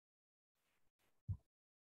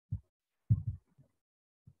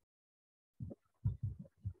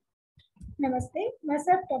Namaste,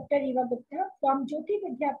 myself Dr. Eva Gupta from JAYOTI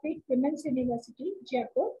VIDYAPEETH Women's University,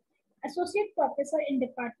 Jaipur, Associate Professor in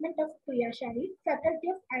Department of KRIYA, Faculty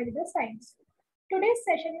of Ayurveda Science. Today's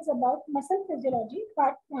session is about muscle physiology,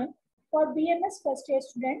 part 1 for BMS first year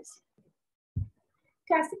students.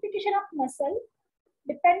 Classification of muscle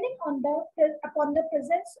depending on upon the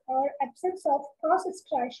presence or absence of cross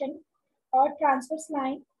striation or transverse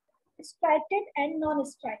line, striated and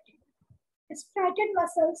non-striated. Striated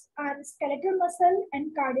muscles are skeletal muscle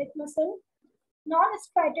and cardiac muscle.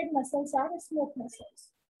 Non-striated muscles are smooth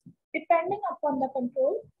muscles. Depending upon the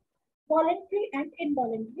control, voluntary and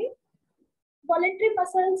involuntary. Voluntary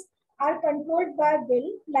muscles are controlled by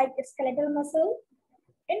will, like skeletal muscle.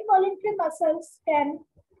 Involuntary muscles can't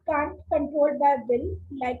controlled by will,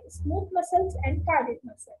 like smooth muscles and cardiac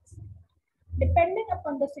muscles. Depending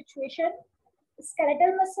upon the situation,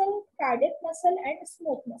 skeletal muscle, cardiac muscle, and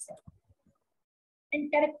smooth muscle.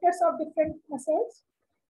 And characters of different muscles.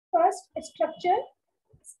 First, structure.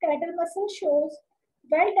 Skeletal muscle shows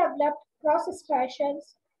well-developed cross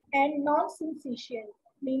striations and non-syncytial,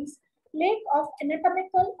 means lack of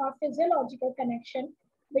anatomical or physiological connection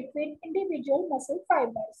between individual muscle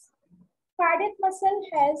fibers. Cardiac muscle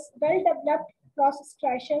has well-developed cross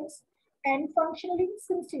striations and functionally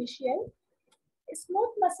syncytial.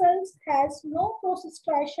 Smooth muscles has no cross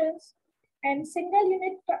striations and single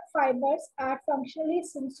unit fibers are functionally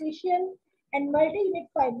syncytial and multi-unit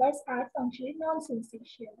fibers are functionally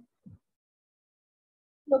non-syncytial.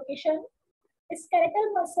 Location.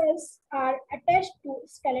 Skeletal muscles are attached to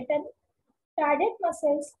skeleton. Cardiac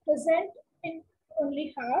muscles present in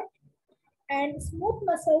only heart and smooth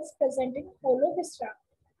muscles present in hollow viscera.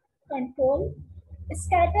 Control.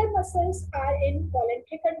 Skeletal muscles are in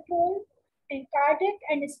voluntary control and cardiac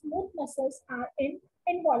and smooth muscles are in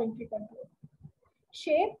involuntary control.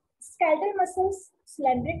 Shape. Skeletal muscles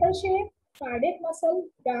cylindrical shape, cardiac muscle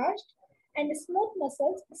dashed, and smooth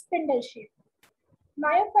muscles spindle shape.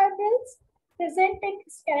 Myofibrils present in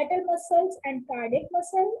skeletal muscles and cardiac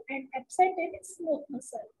muscle and absent in smooth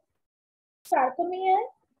muscle. Sarcomere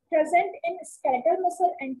present in skeletal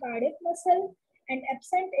muscle and cardiac muscle and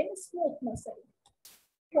absent in smooth muscle.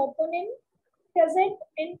 Troponin present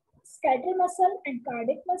in skeletal muscle and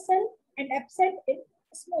cardiac muscle and absent in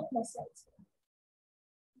smooth muscles.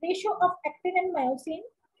 Ratio of actin and myosin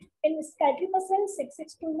in skeletal muscle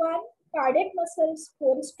 6:1, cardiac muscles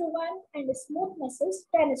 4:1, and smooth muscles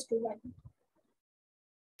 10:1.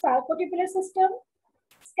 Sarcotubular system,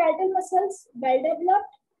 skeletal muscles well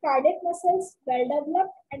developed, cardiac muscles well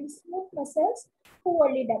developed, and smooth muscles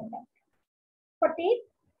poorly developed. Fatigue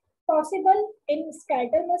possible in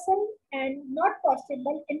skeletal muscle and not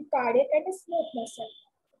possible in cardiac and smooth muscle.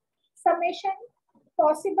 Summation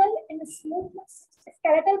possible in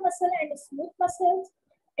skeletal muscle and smooth muscles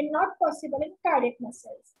and not possible in cardiac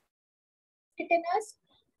muscles. Tetanus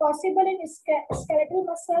possible in skeletal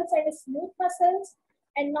muscles and smooth muscles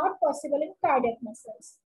and not possible in cardiac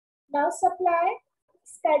muscles. Nerve supply,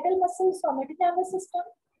 skeletal muscles somatic nervous system,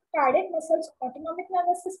 cardiac muscles autonomic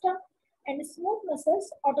nervous system, and smooth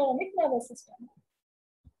muscles autonomic nervous system.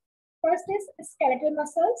 First is skeletal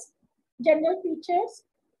muscles. General features.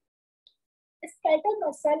 Skeletal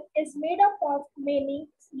muscle is made up of many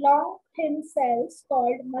long, thin cells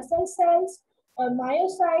called muscle cells or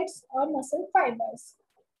myocytes or muscle fibers.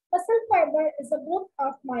 Muscle fiber is a group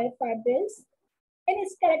of myofibrils. In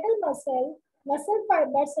skeletal muscle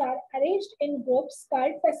fibers are arranged in groups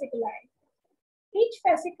called fasciculi. Each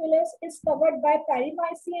fasciculus is covered by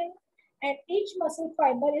perimysium and each muscle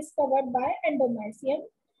fiber is covered by endomysium.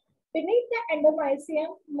 Beneath the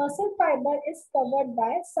endomysium, muscle fiber is covered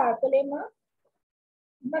by sarcolemma.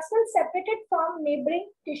 Muscle separated from neighboring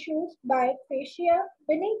tissues by fascia.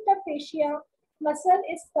 Beneath the fascia, muscle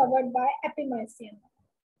is covered by epimysium.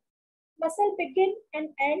 Muscle begins and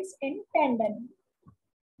ends in tendon.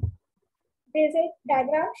 There is a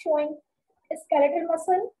diagram showing a skeletal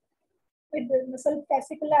muscle with the muscle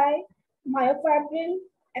fasciculi, myofibril,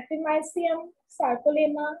 epimysium,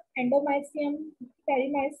 sarcolemma, endomysium,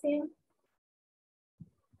 perimysium.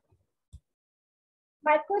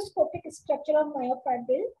 Microscopic structure of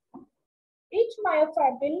myofibril. Each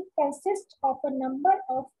myofibril consists of a number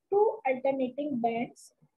of two alternating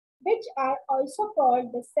bands, which are also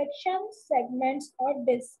called the sections, segments, or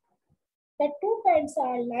discs. The two bands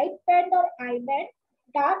are light band or I band,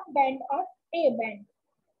 dark band or A band.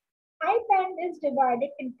 I band is divided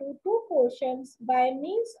into two portions by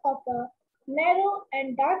means of a narrow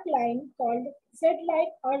and dark line called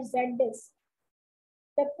Z-line or Z-disc.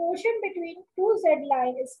 The portion between two Z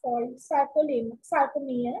line is called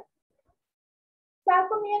sarcomere.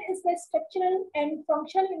 Sarcomere is the structural and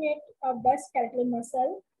functional unit of the skeletal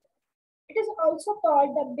muscle. It is also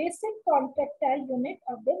called the basic contractile unit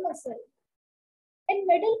of the muscle. In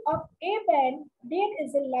middle of A band, there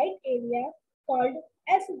is a light area called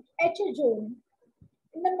H zone.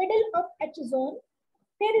 In the middle of H zone,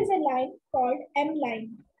 there is a line called M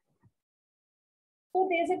line. So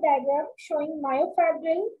there is a diagram showing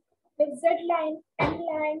myofibril with Z line, M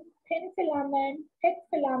line, thin filament, thick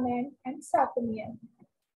filament, and sarcomere.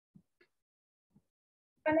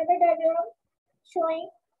 Another diagram showing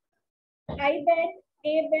I band,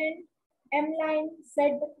 A band, M line,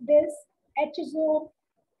 Z disc, H zone,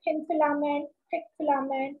 thin filament, thick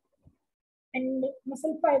filament, and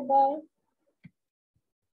muscle fiber.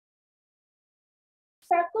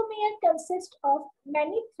 Sarcomere consists of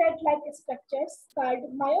many thread-like structures called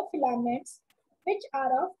myofilaments, which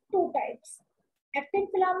are of two types, actin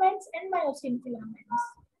filaments and myosin filaments.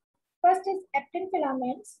 First is actin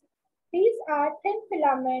filaments. These are thin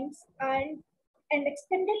filaments and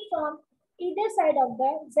extended from either side of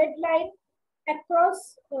the Z line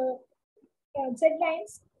across Z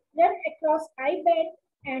lines, run across I band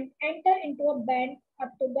and enter into a band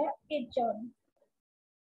up to the H zone.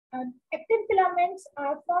 Actin filaments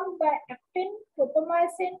are formed by actin,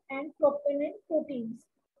 tropomyosin, and troponin proteins.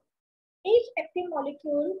 Each actin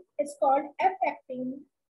molecule is called F-actin,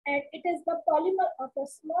 and it is the polymer of a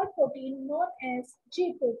small protein known as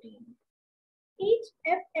G protein. Each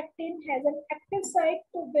F-actin has an active site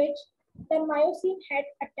to which the myosin had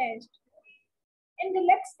attached. In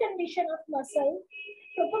relaxed condition of muscle,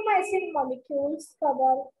 tropomyosin molecules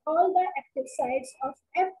cover all the active sites of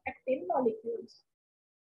F-actin molecules.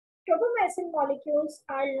 Tropomyosin molecules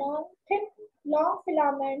are thin, long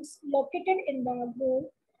filaments located in the groove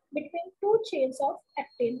between two chains of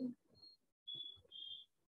actin.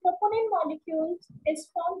 Troponin molecules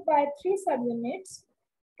is formed by three subunits,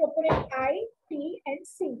 troponin I, T, and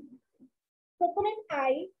C. Troponin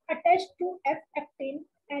I attached to F-actin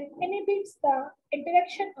and inhibits the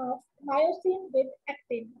interaction of myosin with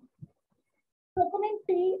actin. Troponin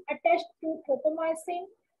T attached to tropomyosin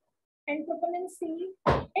and troponin C,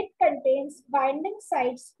 it contains binding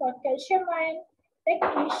sites for calcium ion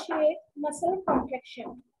that initiate muscle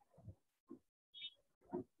contraction.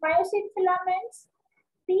 Myosin filaments.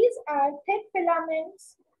 These are thick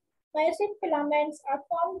filaments. Myosin filaments are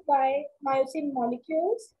formed by myosin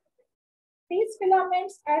molecules. These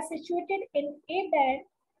filaments are situated in A band.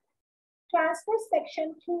 Transverse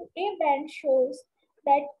section through A band shows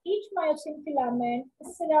that each myosin filament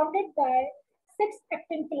is surrounded by 6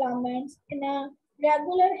 actin filaments in a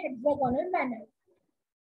regular hexagonal manner.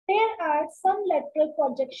 There are some lateral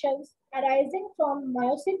projections arising from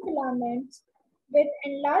myosin filaments with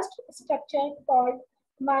enlarged structure called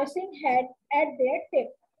myosin head at their tip.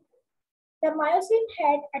 The myosin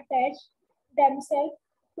head attach themselves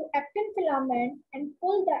to actin filament and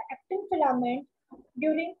pull the actin filament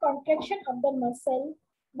during contraction of the muscle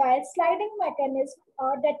by sliding mechanism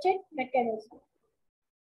or ratchet mechanism.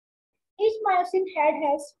 Each myosin head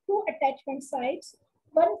has two attachment sites,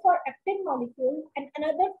 one for actin molecule and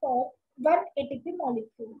another for one ATP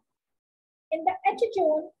molecule. In the H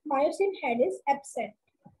zone, myosin head is absent.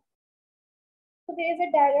 So there is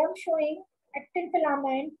a diagram showing actin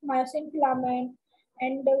filament,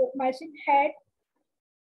 and myosin head.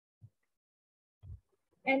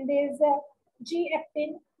 And there is a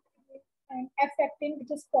G-actin and F-actin,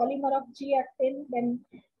 which is polymer of G-actin. Then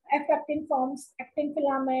F-actin forms actin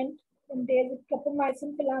filament. Then there is a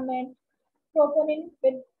tropomyosin filament, troponin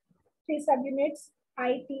with 3 subunits,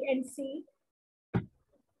 I, T, and C.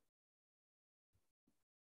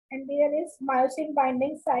 And there is myosin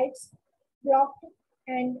binding sites, blocked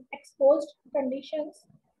and exposed conditions.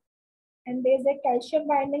 And there is a calcium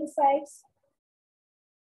binding sites.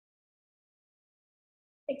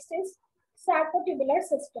 Next is sarcotubular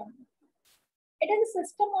system. It is a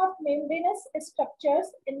system of membranous structures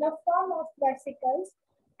in the form of vesicles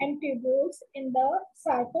and tubules in the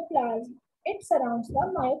sarcoplasm. It surrounds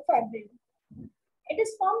the myofibril. It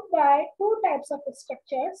is formed by two types of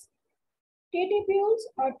structures, T-tubules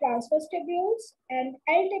or transverse tubules and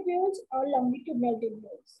L-tubules or longitudinal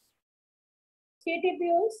tubules.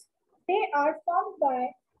 T-tubules, they are formed by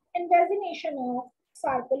invagination of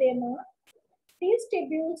sarcolemma. These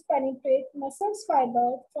tubules penetrate muscle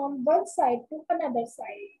fiber from one side to another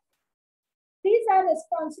side. These are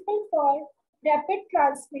responsible for rapid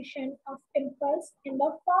transmission of impulse in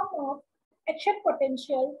the form of action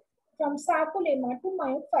potential from sarcolemma to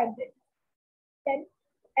myofibril. Then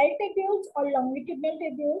L-tubules or longitudinal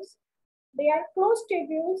tubules, they are closed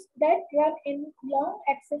tubules that run in long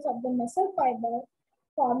axis of the muscle fiber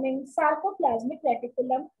forming sarcoplasmic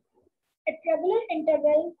reticulum. At regular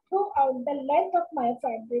interval throughout the length of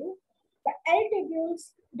myofibril, the L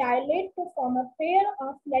tubules dilate to form a pair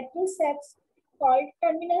of lateral sacs called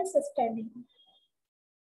terminal cisternae.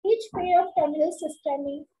 Each pair of terminal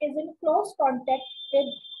cisternae is in close contact with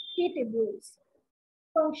T tubules.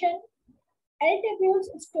 Function: L tubules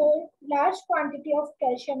store large quantity of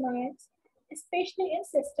calcium ions, especially in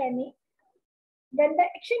cisternae. When the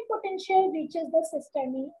action potential reaches the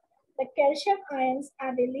cisternae, the calcium ions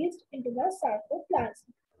are released into the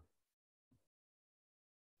sarcoplasm.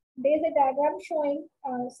 There is a diagram showing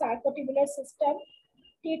sarcotubular system,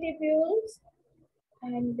 T tubules,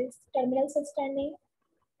 and this terminal cisternae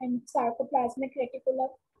and sarcoplasmic reticulum.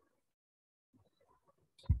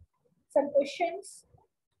 Some questions,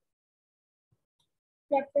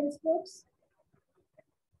 reference books.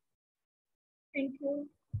 Thank you.